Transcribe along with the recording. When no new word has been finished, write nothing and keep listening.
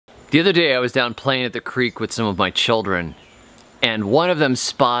The other day I was down playing at the creek with some of my children, and one of them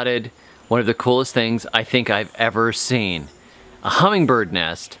spotted one of the coolest things I think I've ever seen. A hummingbird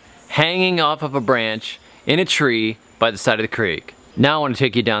nest hanging off of a branch in a tree by the side of the creek. Now I want to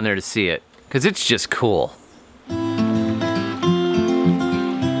take you down there to see it, because it's just cool.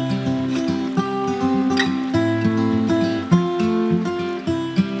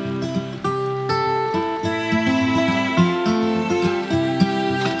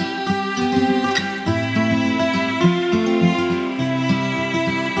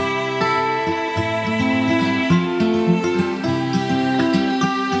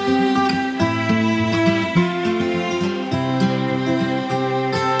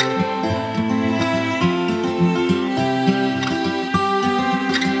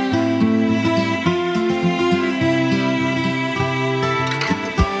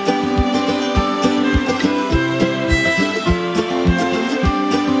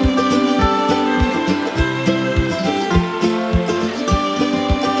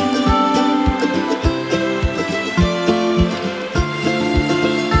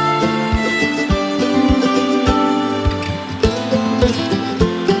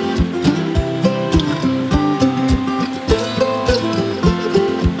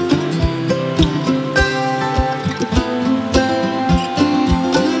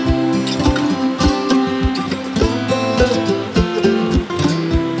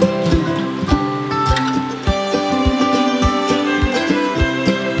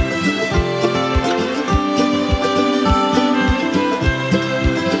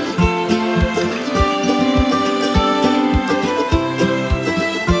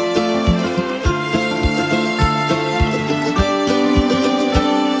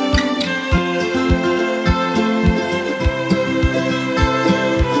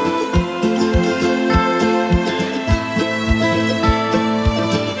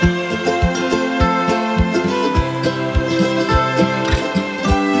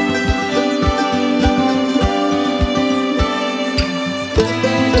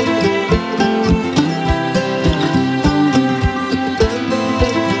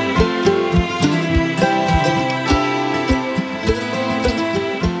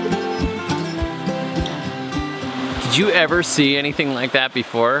 Did you ever see anything like that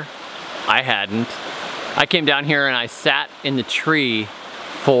before? I hadn't. I came down here and I sat in the tree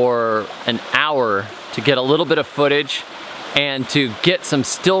for an hour to get a little bit of footage and to get some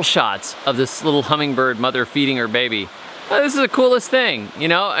still shots of this little hummingbird mother feeding her baby. This is the coolest thing, you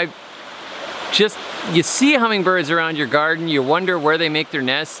know? You see hummingbirds around your garden, you wonder where they make their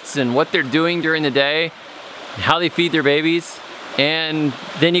nests and what they're doing during the day, how they feed their babies, and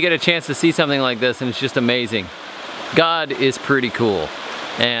then you get a chance to see something like this and it's just amazing. God is pretty cool,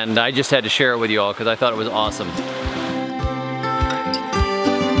 and I just had to share it with you all because I thought it was awesome.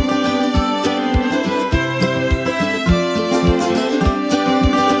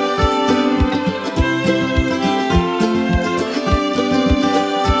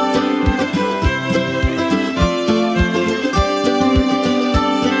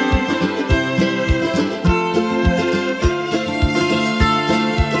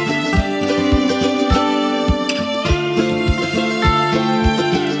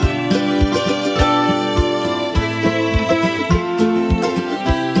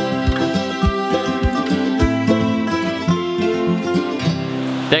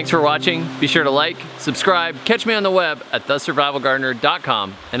 Thanks for watching. Be sure to like, subscribe, catch me on the web at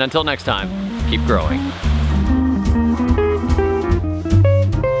thesurvivalgardener.com, and until next time, keep growing.